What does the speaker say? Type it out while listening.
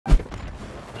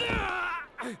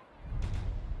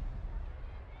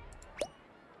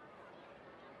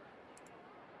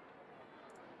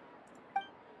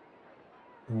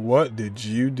What did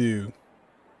you do?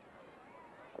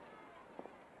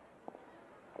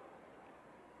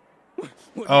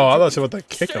 Oh, I thought you were about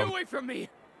to kick him. Stay away from me.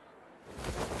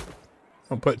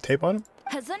 I'll put tape on him?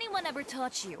 Has anyone ever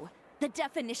taught you the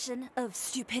definition of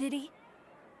stupidity?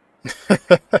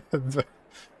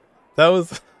 That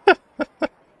was...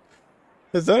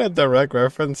 Is that a direct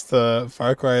reference to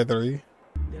Far Cry 3?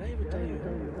 Did I ever tell you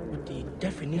what the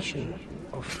definition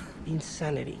of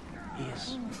insanity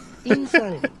is?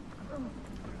 Insanity.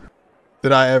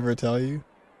 Did I ever tell you?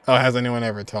 Oh, has anyone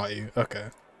ever taught you? Okay.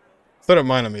 That's what it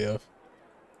reminded me of.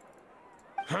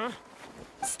 Huh?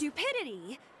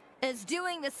 Stupidity is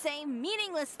doing the same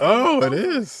meaningless thing Oh, it over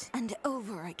is. and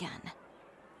over again.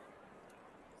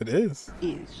 It is.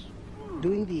 Is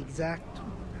doing the exact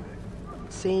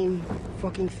same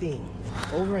fucking thing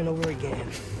over and over again.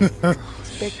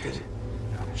 Expecting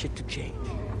shit to change.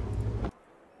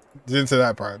 Didn't say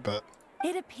that part, but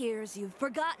It appears you've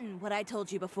forgotten what I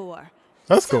told you before.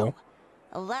 that's So, cool.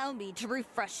 allow me to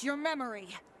refresh your memory.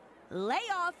 Lay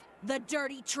off the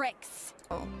dirty tricks.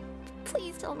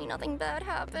 Please tell me nothing bad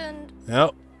happened.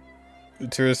 Yep.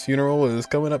 Utera's funeral is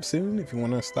coming up soon if you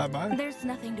want to stop by. There's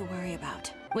nothing to worry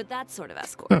about. With that sort of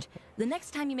escort, the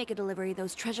next time you make a delivery,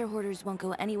 those treasure hoarders won't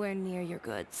go anywhere near your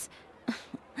goods.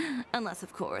 Unless,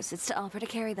 of course, it's to offer to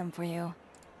carry them for you.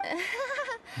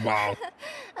 Wow.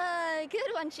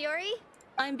 Good one, Chiori.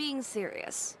 I'm being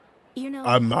serious. You know,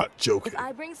 I'm not joking. if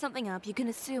I bring something up, you can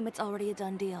assume it's already a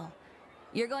done deal.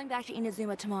 You're going back to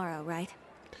Inazuma tomorrow, right?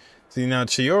 See, now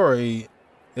Chiori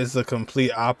is the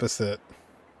complete opposite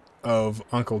of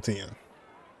Uncle Tien.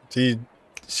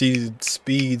 She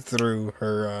speeds through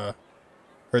her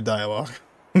dialogue.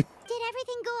 Did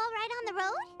everything go all right on the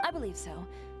road? I believe so.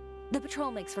 The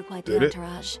patrol makes for quite the Did it?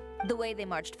 entourage. The way they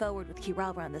marched forward with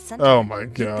Kirawa in the center. Oh my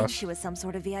you'd think gosh. she was some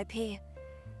sort of VIP.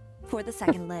 For the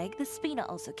second leg, the Spina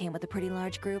also came with a pretty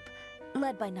large group,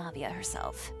 led by Navia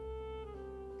herself.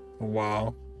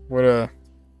 Wow. What a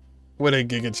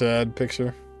Giga Chad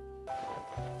picture.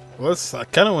 I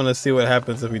kind of want to see what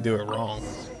happens if we do it wrong.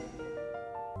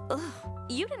 Ugh,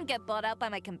 you didn't get bought out by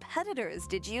my competitors,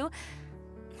 did you?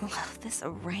 Ugh, this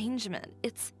arrangement,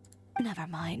 never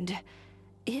mind.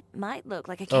 It might look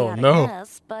like a Oh, chaotic no.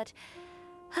 mess, but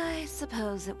I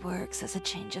suppose it works as a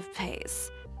change of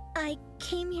pace. I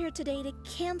came here today to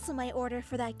cancel my order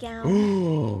for that gown.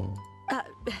 Ooh.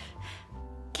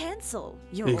 Cancel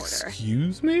your order.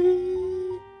 Excuse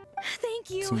me? Thank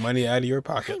you. Some money out of your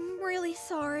pocket. I'm really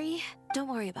sorry. Don't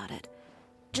worry about it.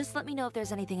 Just let me know if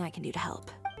there's anything I can do to help.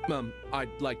 I'd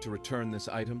like to return this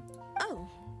item. Oh,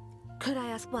 could I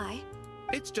ask why?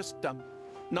 It's just,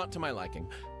 not to my liking.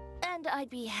 And I'd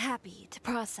be happy to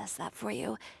process that for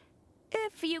you.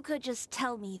 If you could just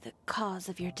tell me the cause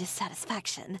of your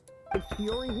dissatisfaction. Is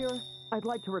Chiori here? I'd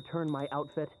like to return my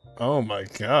outfit. Oh my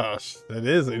gosh. That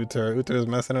is Uther. Uther's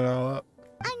messing it all up.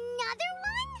 Another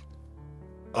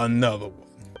one? Another one.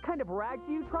 What kind of rags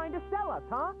are you trying to sell us,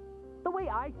 huh? The way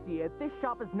I see it, this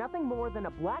shop is nothing more than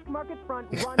a black market front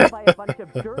run by a bunch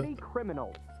of dirty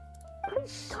criminals.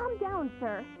 Please calm down,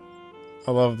 sir.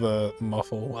 I love the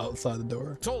muffle outside the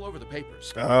door. It's all over the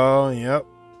papers. Oh, yep.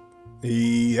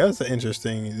 That's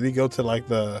interesting. Did he go to like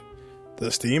the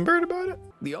Steambird about it?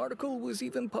 The article was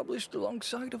even published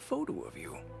alongside a photo of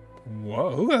you.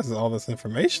 Whoa, who has all this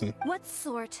information? What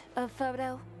sort of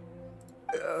photo?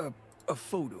 A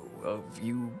photo of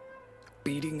you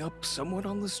beating up someone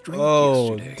on the street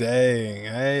Oh, yesterday.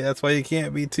 dang. Hey, that's why you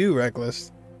can't be too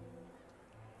reckless.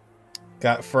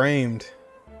 Got framed.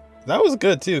 That was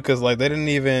good too, because like they didn't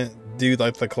even do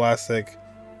like the classic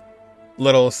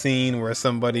little scene where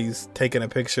somebody's taking a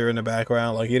picture in the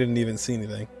background. Like you didn't even see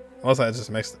anything. Also, I just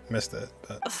missed it.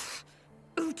 But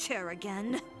Uter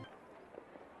again.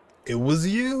 it was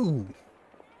you.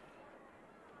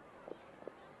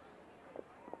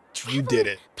 You did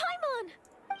it. Paimon!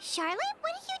 Charlotte,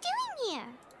 what are you doing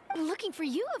here? Looking for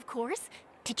you, of course.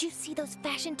 Did you see those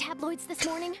fashion tabloids this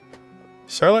morning?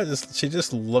 Charlotte she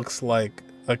just looks like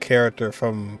a character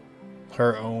from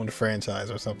her own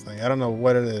franchise or something. I don't know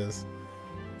what it is.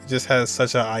 It just has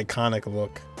such an iconic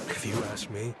look. If you ask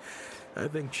me, I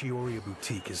think Chiori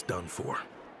Boutique is done for. I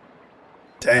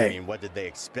Dang. mean, what did they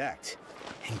expect?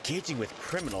 Engaging with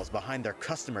criminals behind their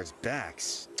customers'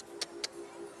 backs.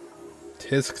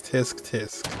 Tisk, tisk,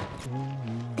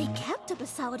 tisk. They kept up a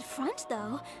solid front,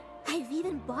 though. I've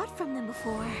even bought from them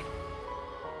before.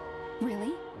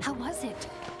 Really? How was it?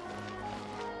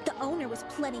 The owner was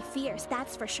plenty fierce,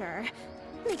 that's for sure.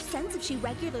 Makes sense if she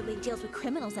regularly deals with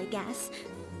criminals, I guess.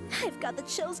 I've got the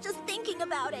chills just thinking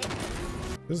about it.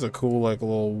 This is a cool like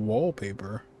little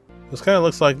wallpaper. This kind of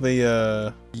looks like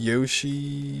the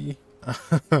Yoshi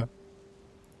That's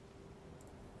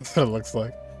what it looks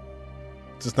like.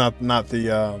 Just not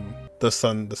the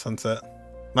sunset.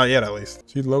 Not yet, at least.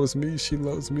 She loves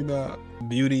me not.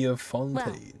 Beauty of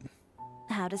Fontaine.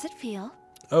 How does it feel?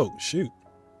 Oh shoot.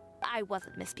 I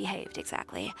wasn't misbehaved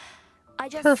exactly. I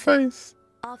just Her face.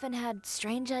 often had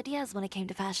strange ideas when it came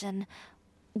to fashion.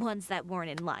 Ones that weren't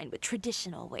in line with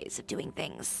traditional ways of doing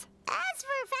things. As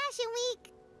for Fashion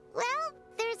Week, well,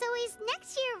 there's always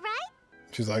next year, right?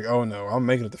 She's like, oh no, I'm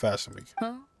making it to Fashion Week.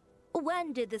 Huh?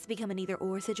 When did this become an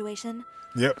either-or situation?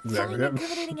 Yep, exactly. Find Yep.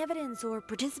 incriminating evidence or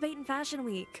participate in Fashion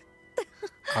Week.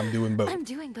 I'm doing both. I'm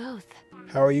doing both.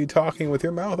 How are you talking with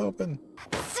your mouth open?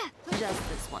 Just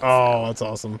this once. Oh, that's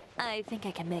awesome. I think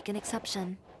I can make an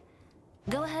exception.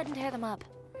 Go ahead and tear them up.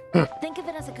 Think of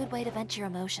it as a good way to vent your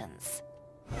emotions.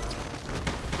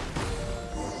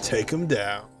 Take them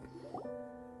down.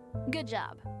 Good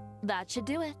job. That should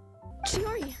do it.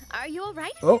 Chiori, are you all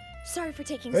right? Oh. Sorry for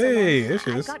taking Hey, so long. there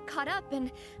she I is. got caught up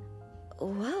and...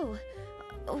 Whoa.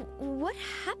 What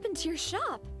happened to your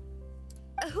shop?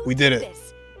 Who We did it.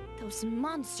 This? Those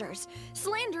monsters.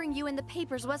 Slandering you in the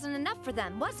papers wasn't enough for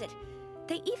them, was it?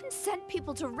 They even sent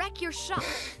people to wreck your shop.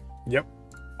 Yep.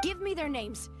 Give me their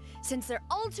names. Since they're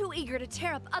all too eager to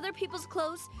tear up other people's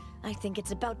clothes, I think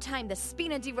it's about time the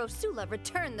Spina di Rosula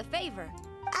return the favor.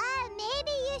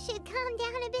 Maybe you should calm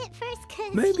down a bit first,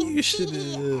 cause Maybe you should.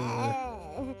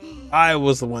 I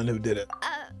was the one who did it.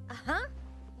 Huh?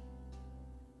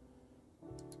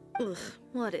 Ugh,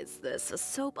 what is this? A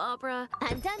soap opera?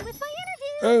 I'm done with my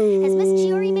interview. Oh. Has Miss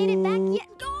Chiori made it back yet?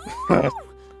 Oh!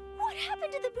 What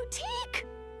happened to the boutique?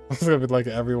 It's gonna be like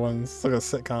everyone's. It's like a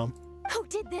sitcom. Who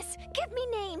did this? Give me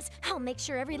names. I'll make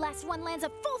sure every last one lands a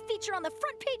full feature on the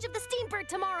front page of the Steambird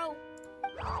tomorrow.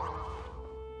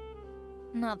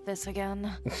 Not this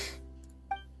again.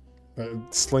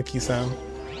 Slinky sound.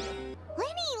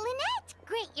 Lenny, Lynette,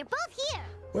 great, you're both here.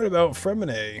 What about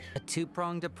Fremine? A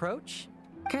two-pronged approach?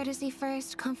 Courtesy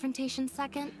first, confrontation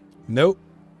second. Nope.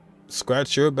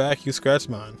 Scratch your back, you scratch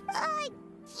mine.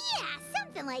 Yeah,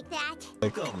 something like that.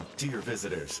 Welcome, dear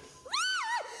visitors.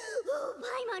 Oh,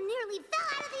 Paimon nearly fell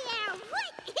out of the air.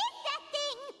 What hit that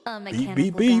thing? A mechanical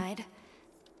beep, beep. guide.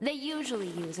 They usually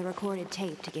use a recorded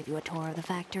tape to give you a tour of the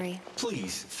factory.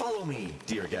 Please follow me,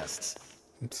 dear guests.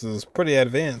 This is pretty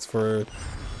advanced for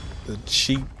the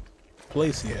cheap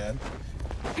place he had.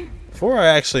 Before I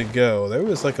actually go, there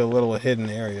was like a little hidden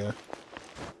area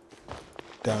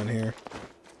down here.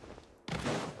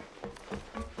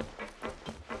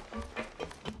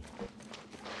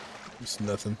 It's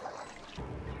nothing.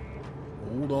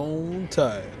 Hold on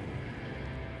tight.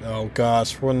 Oh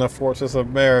gosh, we're in the Fortress of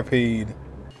Maripede.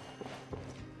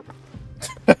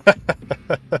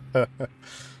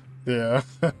 Yeah.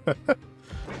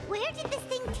 Where did this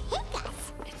thing take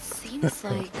us? It seems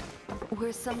like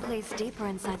we're someplace deeper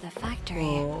inside the factory.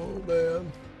 Oh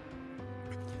man.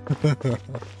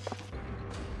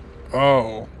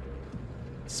 Oh.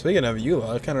 Speaking of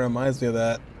Eula, it kind of reminds me of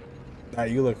that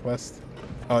Eula quest.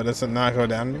 Oh, does it not go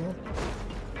down anymore?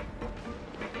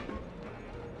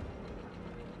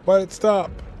 Why did it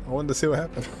stop? I wanted to see what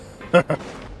happened.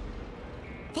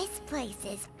 This place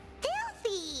is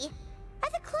filthy. Are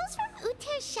the clothes from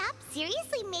Uther's shop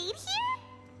seriously made here?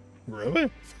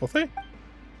 Really? Filthy?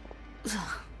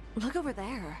 Look over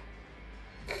there.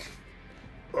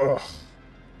 Ugh.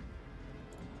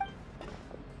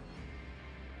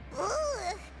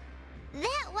 Ugh.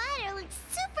 That water looks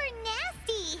super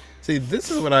nasty. See,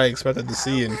 this is what I expected to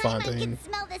see in I Fontaine. can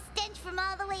smell the stench from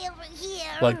all the way over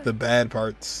here. Like the bad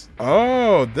parts.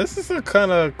 Oh, this is a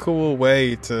kind of cool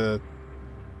way to,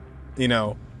 you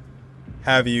know,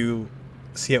 have you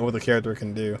see what the character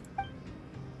can do.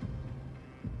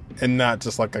 And not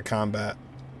just like a combat,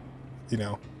 you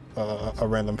know, a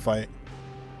random fight.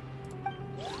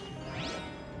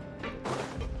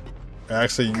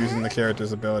 Actually using the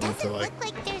character's ability to Doesn't like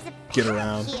look like there's a get path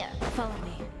around. Here. Follow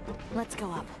me. Let's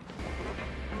go up.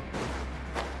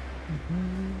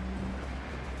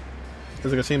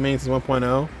 Is it a team main since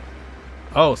 1.0?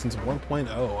 Oh, since 1.0.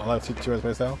 I like Chiori's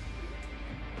playstyle.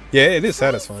 Yeah, it is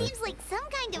satisfying. Seems like some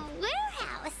kind of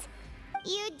warehouse.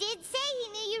 You did say he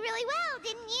knew you really well,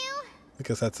 didn't you?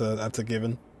 Because that's a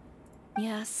given.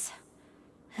 Yes.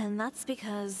 And that's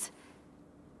because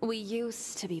we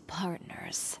used to be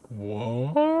partners.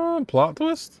 What? Plot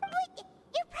twist? But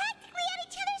you're practically at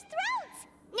each other's throats.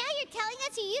 Now you're telling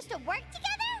us you used to work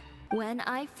together? When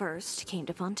I first came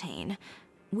to Fontaine,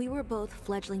 we were both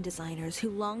fledgling designers who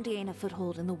longed to gain a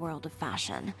foothold in the world of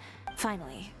fashion.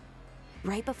 Finally,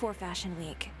 right before Fashion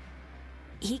Week,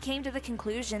 he came to the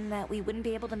conclusion that we wouldn't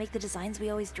be able to make the designs we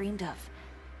always dreamed of.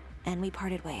 And we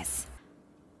parted ways.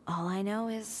 All I know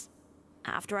is,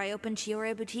 after I opened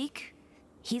Chiori Boutique,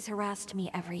 he's harassed me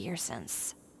every year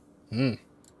since. He's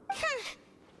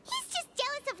just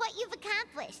jealous of what you've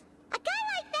accomplished. A guy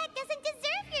like that doesn't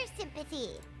deserve your sympathy.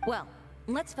 Well,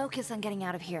 let's focus on getting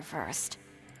out of here first.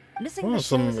 Missing Well, the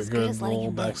some show of is a as good good as letting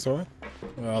little him win. backstory.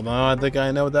 Well, now I think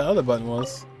I know what that other button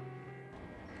was.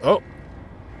 Oh.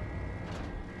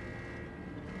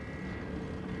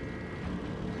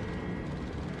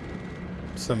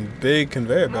 Some big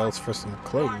conveyor belts for some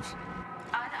clothes.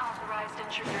 Unauthorized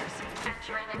intruders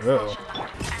entering Uh-oh. expulsion mode.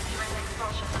 Entering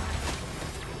expulsion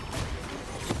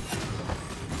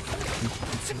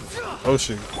mode. Oh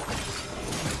shoot.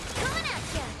 Coming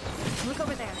at ya. Look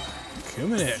over there.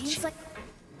 Coming at Seems you. like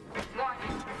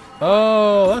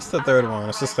Oh, that's the third one.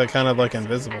 It's just like kind of like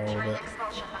invisible a little bit.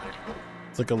 Expulsion mode.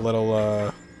 It's like a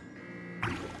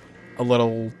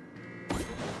little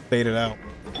faded out.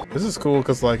 This is cool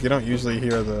because like you don't usually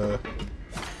hear the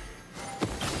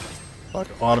like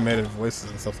automated voices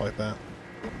and stuff like that.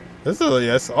 This is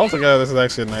yes. Altogether, this is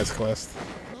actually a nice quest.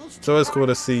 It's always cool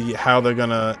to see how they're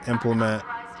gonna implement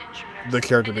Unauthorized intruders. the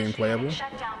character being playable,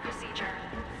 Shutdown procedure.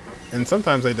 and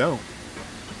sometimes they don't.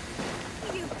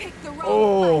 you picked the wrong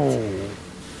Oh,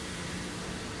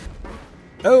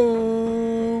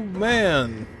 oh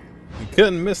man, you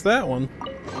couldn't miss that one.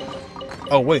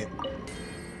 Oh wait.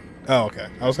 Oh, okay.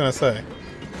 I was gonna say.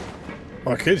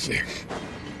 Or could you?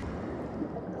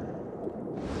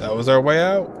 That was our way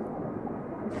out.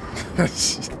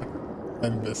 I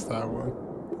missed that one.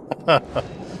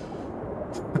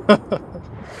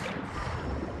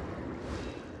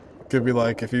 Could be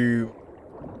like if you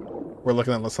were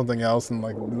looking at something else and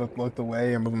like looked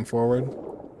away and moving forward,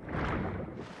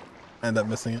 end up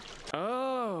missing it.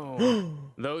 Oh,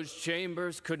 those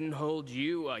chambers couldn't hold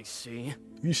you, I see.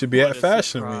 You should be What at a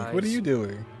Fashion Week. surprise. What are you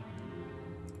doing?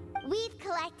 We've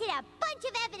collected a bunch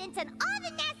of evidence on all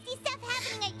the nasty stuff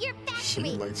happening at your factory.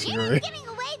 Shit like You're Chiori. not getting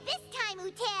away this time,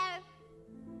 Uter.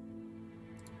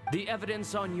 The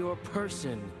evidence on your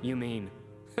person, you mean?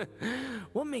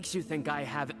 What makes you think I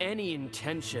have any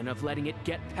intention of letting it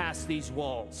get past these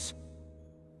walls?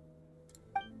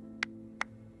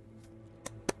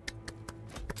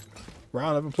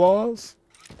 Round of applause.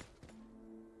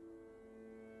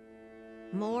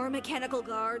 More mechanical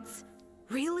guards?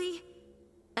 Really?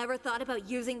 Ever thought about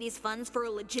using these funds for a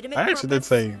legitimate I actually did purpose?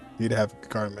 say you'd have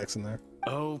guard mechs in there.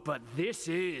 Oh, but this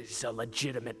is a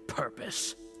legitimate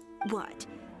purpose. What?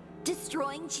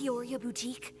 Destroying Chiori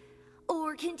Boutique?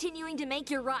 Or continuing to make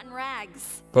your rotten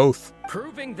rags? Both.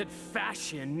 Proving that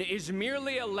fashion is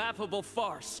merely a laughable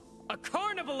farce, a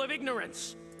carnival of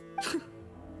ignorance.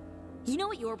 You know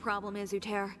what your problem is,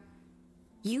 Uter?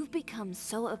 You've become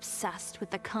so obsessed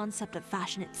with the concept of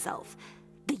fashion itself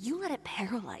that you let it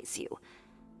paralyze you.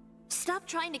 Stop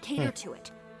trying to cater to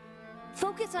it.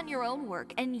 Focus on your own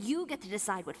work, and you get to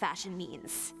decide what fashion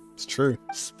means. It's true.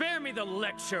 Spare me the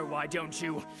lecture, why don't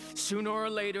you? Sooner or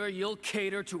later, you'll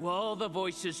cater to all the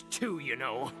voices too, you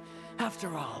know.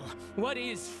 After all, what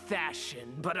is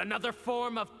fashion but another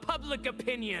form of public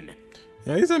opinion?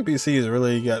 Yeah, these NPCs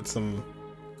really got some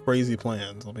crazy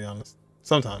plans, I'll be honest.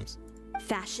 Sometimes.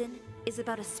 Fashion is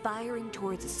about aspiring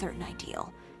towards a certain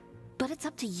ideal, but it's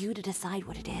up to you to decide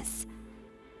what it is.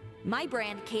 My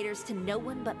brand caters to no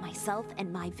one but myself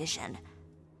and my vision.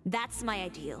 That's my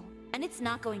ideal, and it's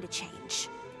not going to change.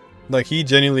 Like, he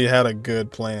genuinely had a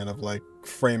good plan of, like,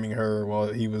 framing her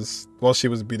while she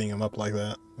was beating him up like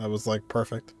that. That was, like,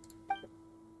 perfect.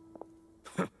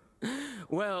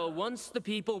 Well, once the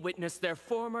people witness their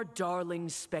former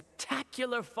darling's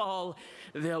spectacular fall,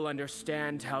 they'll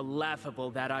understand how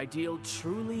laughable that ideal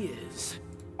truly is.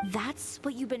 That's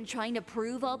what you've been trying to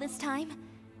prove all this time?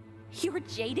 Your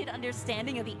jaded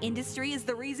understanding of the industry is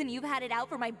the reason you've had it out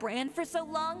for my brand for so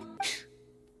long?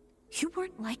 You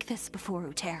weren't like this before,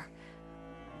 Uter.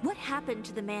 What happened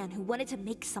to the man who wanted to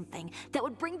make something that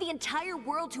would bring the entire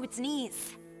world to its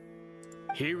knees?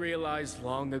 He realized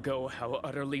long ago how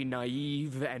utterly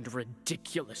naive and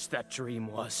ridiculous that dream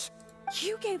was.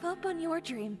 You gave up on your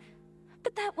dream,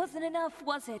 but that wasn't enough,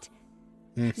 was it?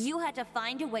 You had to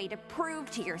find a way to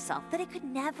prove to yourself that it could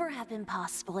never have been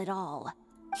possible at all.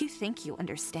 You think you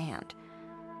understand,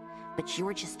 but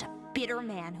you're just a bitter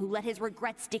man who let his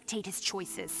regrets dictate his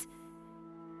choices.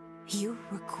 You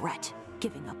regret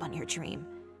giving up on your dream.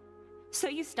 So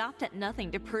you stopped at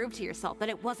nothing to prove to yourself that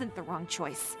it wasn't the wrong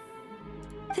choice.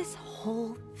 This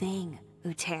whole thing,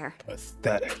 Uter.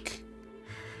 Pathetic.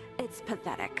 It's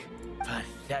pathetic.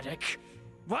 Pathetic.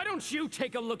 Why don't you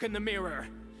take a look in the mirror?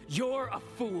 You're a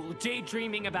fool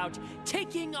daydreaming about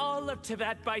taking all of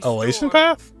Tibet by Elation storm.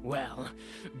 Path? Well,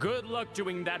 good luck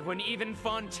doing that when even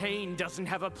Fontaine doesn't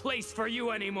have a place for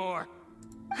you anymore.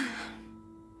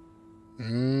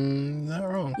 Not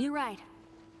wrong. You're right.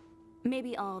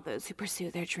 Maybe all those who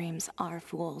pursue their dreams are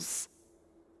fools.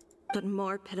 But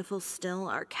more pitiful still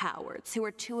are cowards who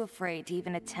are too afraid to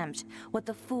even attempt what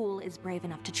the fool is brave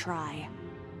enough to try.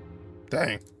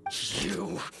 Dang.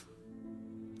 You.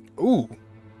 Ooh.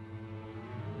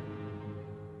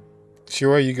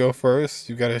 Chiori, you go first.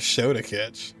 You got a show to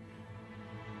catch.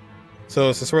 So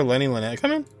is this where Lenny Lynette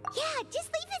come in? Yeah, just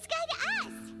leave this guy to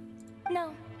us.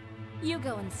 No, you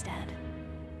go instead.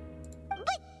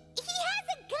 But he has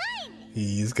a gun.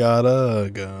 He's got a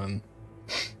gun.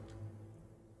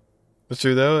 It's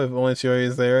true though, if only Chiori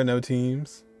is there, no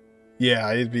teams.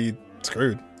 Yeah, he'd be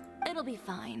screwed. It'll be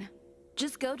fine.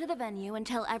 Just go to the venue and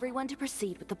tell everyone to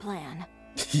proceed with the plan.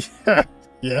 Yeah.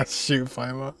 Yeah, shoot,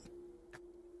 Faima.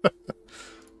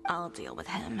 I'll deal with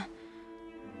him.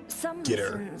 Some Get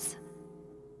her. lessons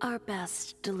are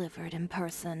best delivered in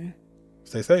person.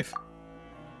 Stay safe.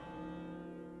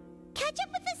 Catch up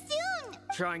with us soon.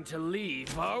 Trying to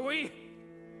leave, are we?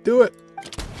 Do it.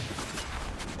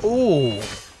 Ooh.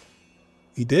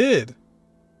 He did.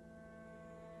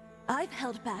 I've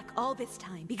held back all this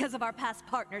time because of our past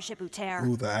partnership, Uter.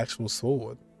 Ooh, the actual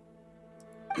sword.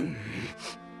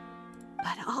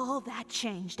 But all that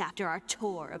changed after our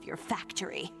tour of your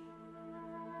factory.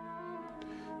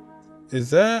 Is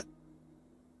that?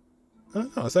 Oh,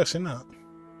 no, it's actually not.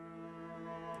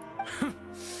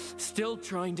 Still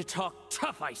trying to talk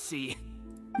tough, I see.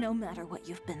 No matter what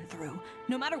you've been through,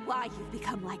 no matter why you've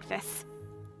become like this.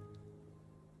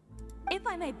 If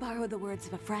I may borrow the words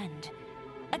of a friend,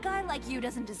 a guy like you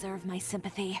doesn't deserve my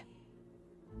sympathy.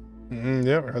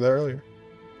 Yeah, I heard that earlier.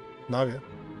 Naga.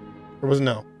 Or was it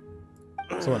no?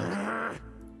 Someone else.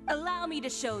 Allow me to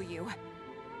show you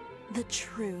the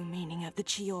true meaning of the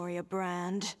Chiori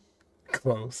brand.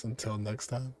 Close until next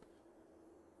time.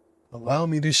 Allow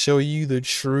me to show you the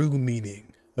true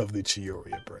meaning of the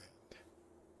Chiori brand.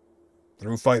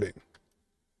 Through fighting.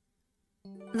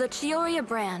 The Chiori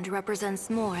brand represents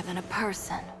more than a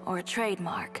person or a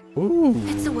trademark. Ooh.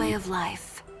 It's a way of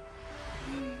life.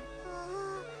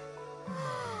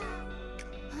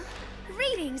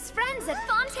 Greetings, friends at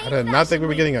Fontaine. I did not think we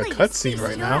were getting a Please cutscene feast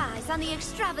right your now. eyes on the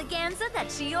extravaganza that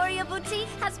Chiori Boutique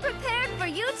has prepared for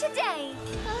you today.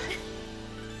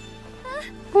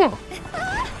 Huh.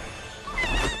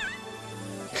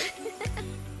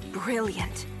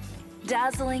 Brilliant,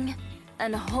 dazzling,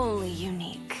 and wholly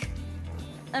unique.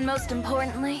 And most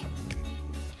importantly,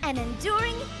 An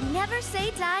enduring, never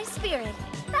say die spirit.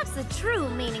 That's the true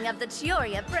meaning of the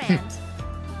Chiori brand.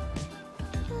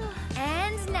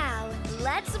 And now,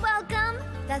 let's welcome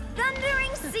the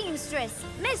thundering seamstress,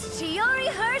 Miss Chiori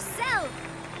herself.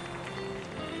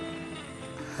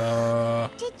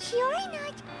 Did Chiori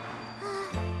not?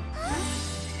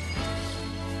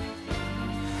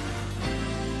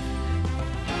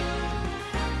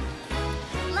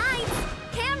 Lights,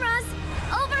 cameras,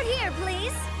 over here,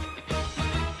 please.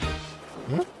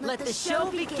 Let the show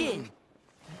begin.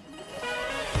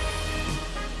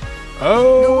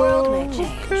 Oh, the world may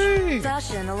change. okay.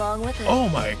 Fashion along with it. Oh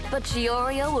my. But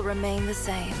Chioria will remain the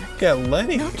same. Got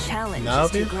Lenny. No challenge Navi.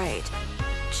 is too great.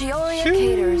 Chioria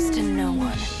caters to no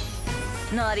one.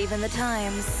 Not even the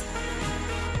times.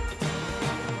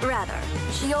 Rather,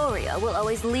 Chioria will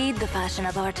always lead the fashion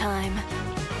of our time.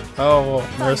 Oh,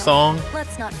 their Finally, song.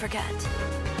 Let's not forget.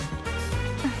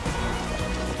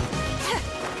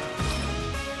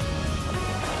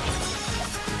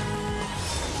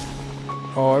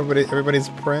 Oh, everybody's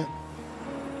print.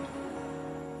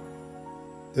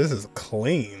 This is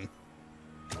clean.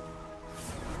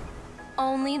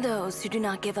 Only those who do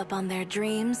not give up on their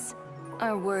dreams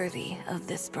are worthy of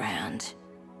this brand.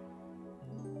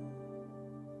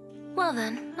 Well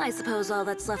then, I suppose all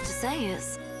that's left to say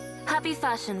is, Happy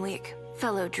Fashion Week,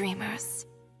 fellow dreamers.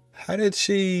 How did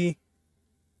she?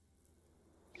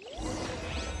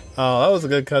 Oh, that was a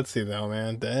good cutscene though,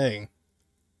 man. Dang.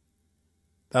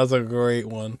 That was a great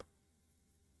one.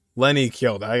 Lenny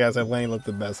killed it. I gotta say, Lenny looked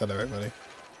the best out of everybody.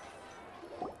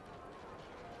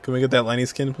 Can we get that Lenny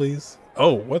skin, please?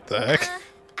 Oh, what the heck?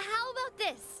 How about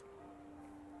this?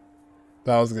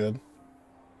 That was good.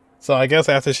 So I guess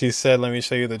after she said, let me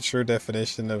show you the true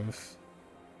definition of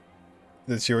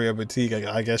the Chiori Boutique,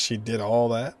 I guess she did all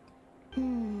that.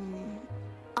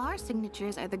 Our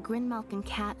signatures are the Grinmalkin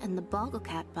cat and the Boggle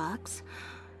cat box.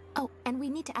 Oh, and we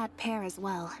need to add Pear as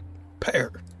well.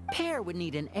 Pear. Pear would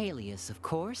need an alias, of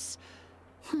course.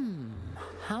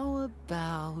 How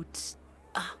about...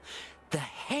 The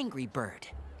hangry bird.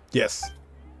 Yes.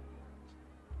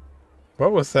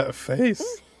 What was that face?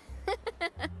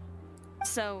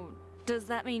 So, does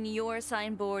that mean your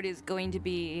signboard is going to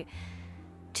be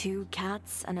 2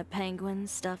 cats and a penguin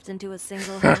stuffed into a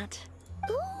single hat?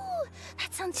 Ooh,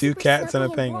 that sounds 2 super cats and a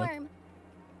snuggly penguin. warm.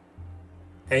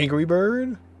 Angry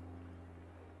bird?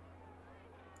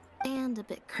 And a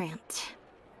bit cramped.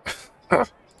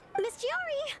 Miss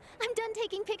Chiori, I'm done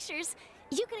taking pictures.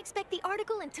 You can expect the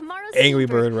article in tomorrow's Angry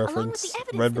paper, bird along reference. with the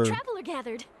evidence Red the bird. traveler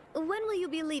gathered. When will you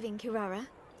be leaving, Kirara?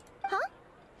 Huh?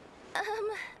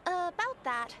 About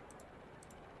that.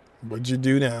 What'd you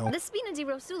do now? The Spina di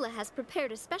Rosula has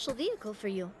prepared a special vehicle for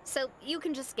you, so you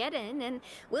can just get in and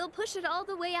we'll push it all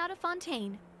the way out of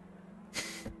Fontaine.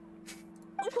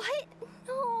 What?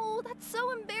 No, that's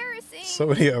so embarrassing. So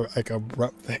many like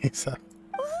abrupt things. Ooh,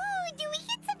 do we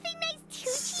get something nice too?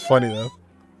 It's funny though.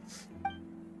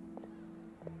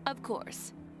 Of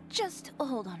course. Just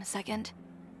hold on a second.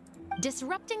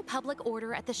 Disrupting public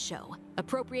order at the show,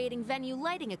 appropriating venue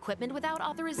lighting equipment without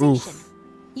authorization,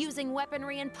 using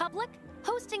weaponry in public,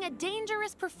 hosting a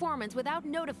dangerous performance without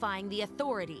notifying the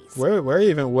authorities. Where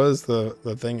even was the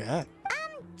thing at?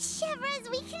 Shivers,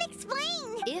 we can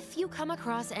explain. If you come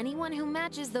across anyone who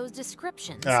matches those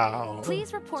descriptions, Oh,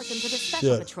 please report them to the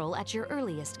special shit. patrol at your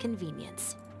earliest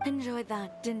convenience. Enjoyed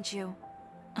that, didn't you?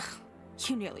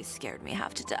 You nearly scared me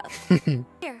half to death.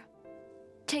 Here,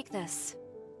 take this.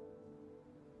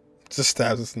 Just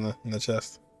stabs us in the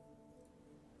chest.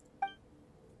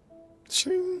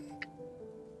 Shing.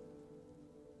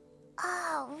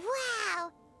 Oh,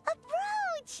 wow. A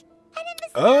brooch. And in the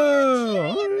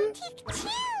Oh. boutique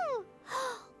too.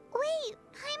 Wait,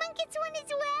 Paimon gets one as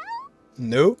well?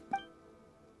 Nope.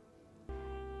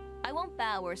 I won't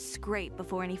bow or scrape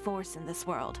before any force in this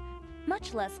world,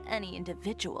 much less any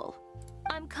individual.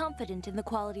 I'm confident in the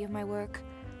quality of my work.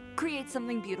 Create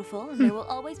something beautiful, and there will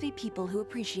always be people who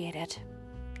appreciate it.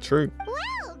 True.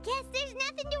 Well, guess there's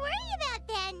nothing to worry about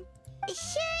then.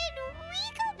 Should we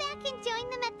go back and join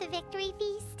them at the victory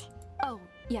feast? Oh,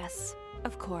 yes,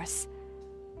 of course.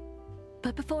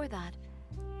 But before that,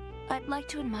 I'd like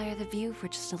to admire the view for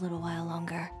just a little while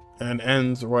longer. And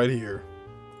ends right here.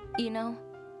 You know,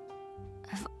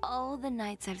 of all the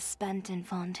nights I've spent in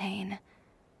Fontaine,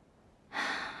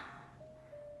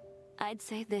 I'd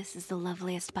say this is the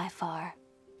loveliest by far.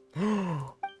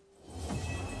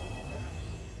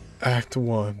 Act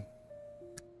 1.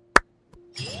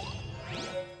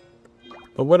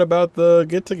 But what about the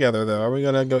get together though? Are we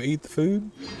gonna go eat the food?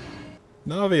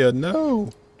 Navia, no.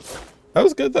 That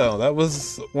was good though. That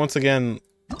was, once again,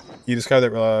 you described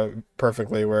it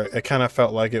perfectly, where it kind of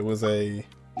felt like it was it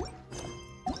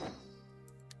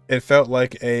felt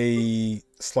like a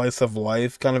slice of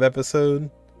life kind of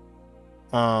episode.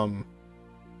 I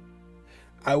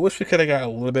wish we could have got a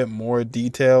little bit more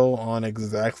detail on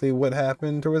exactly what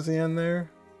happened towards the end there.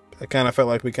 I kind of felt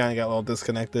like we kind of got a little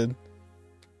disconnected.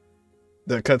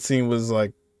 The cutscene was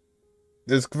like,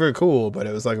 it's very cool, but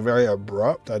it was like very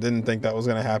abrupt. I didn't think that was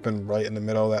going to happen right in the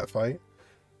middle of that fight.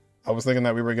 I was thinking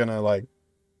that we were going to like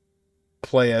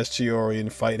play as Chiori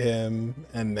and fight him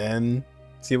and then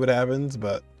see what happens,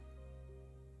 but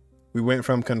we went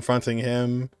from confronting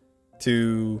him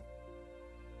to,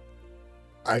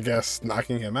 I guess,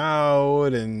 knocking him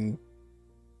out and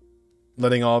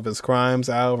letting all of his crimes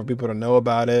out for people to know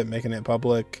about it, making it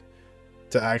public,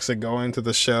 to actually going to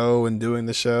the show and doing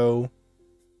the show.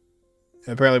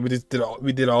 And apparently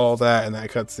we did all that in that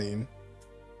cutscene.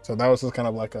 So that was just kind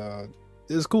of like it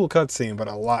was a cool cutscene, but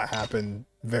a lot happened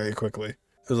very quickly.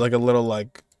 It was like a little,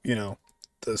 like, you know,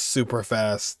 the super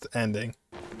fast ending.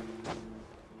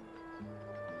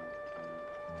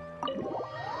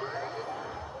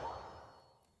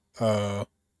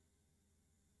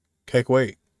 Cake,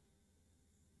 wait.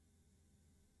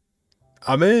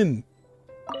 I'm in.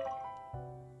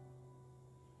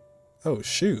 Oh,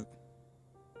 shoot.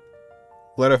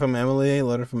 Letter from Emily,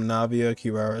 letter from Navia,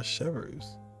 Kirara,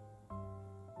 Shivers.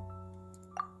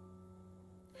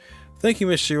 Thank you,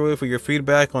 Miss Chiori, for your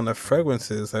feedback on the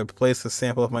fragrances. I placed a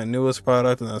sample of my newest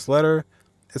product in this letter.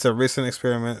 It's a recent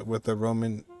experiment with the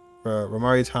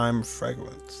Romari Time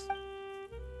fragrance.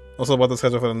 Also about the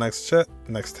schedule for the next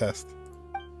test.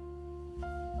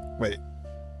 Wait.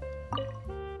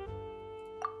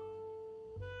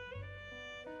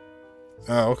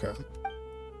 Oh, okay.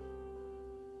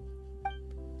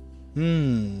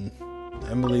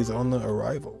 Emily's on the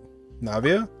arrival.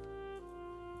 Navia?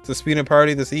 It's a speeding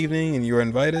party this evening and you're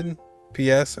invited.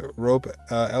 P.S. Robe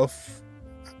Elfe?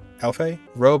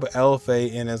 Robe Elfe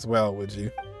in as well, would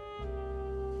you?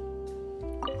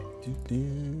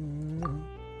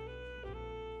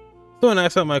 Someone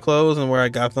asked about my clothes and where I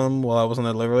got them while I was on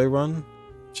the delivery run.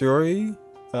 Chiori,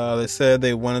 they said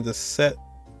they wanted to set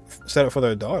it for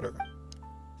their daughter.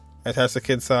 I attached the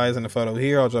kid size in the photo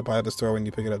here. I'll drop by at the store when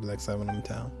you pick it up the next time I'm in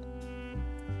town.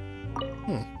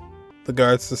 The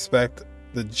guards suspect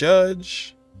the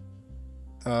judge,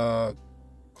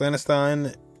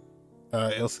 clandestine,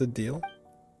 illicit deal.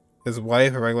 His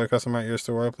wife, a regular customer at your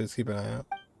store. Please keep an eye out.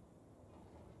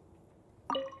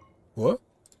 What?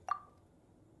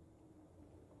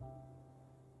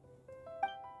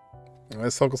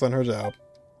 Let's focus on her job.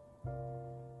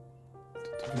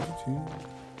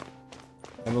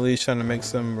 Emily's trying to make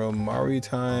some Romari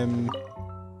time.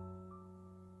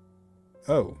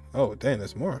 Oh, dang,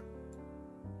 there's more.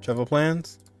 Travel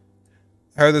plans?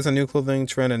 I heard there's a new clothing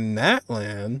trend in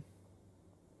Natland.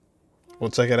 We'll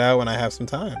check it out when I have some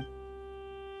time.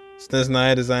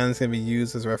 Sneznaya designs can be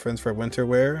used as reference for winter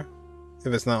wear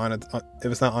if it's not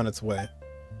on its way.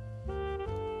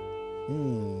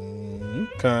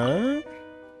 Okay.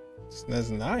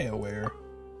 Sneznaya wear.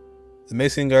 The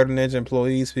Mason Gardenage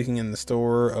employee speaking in the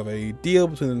store of a deal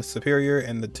between the superior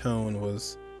and the tone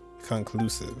was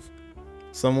conclusive.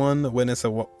 Someone witnessed a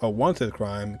wanted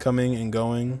crime coming and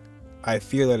going. I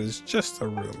fear that is just a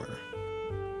rumor.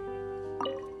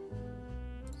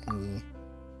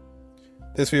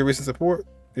 Thanks for your recent support.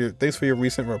 Thanks for your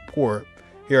recent report.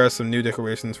 Here are some new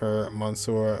decorations for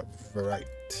Monsieur Varight.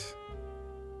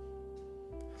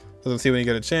 Let's see when you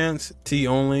get a chance. Tea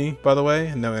only, by the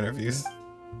way. No interviews.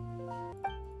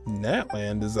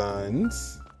 Natland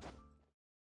Designs.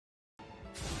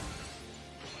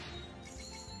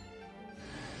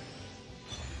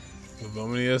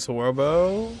 Luminious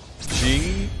Warbow.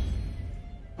 G.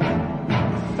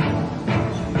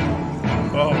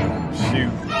 Oh,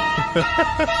 shoot.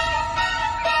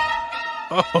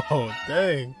 Oh,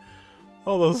 dang.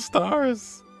 All those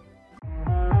stars.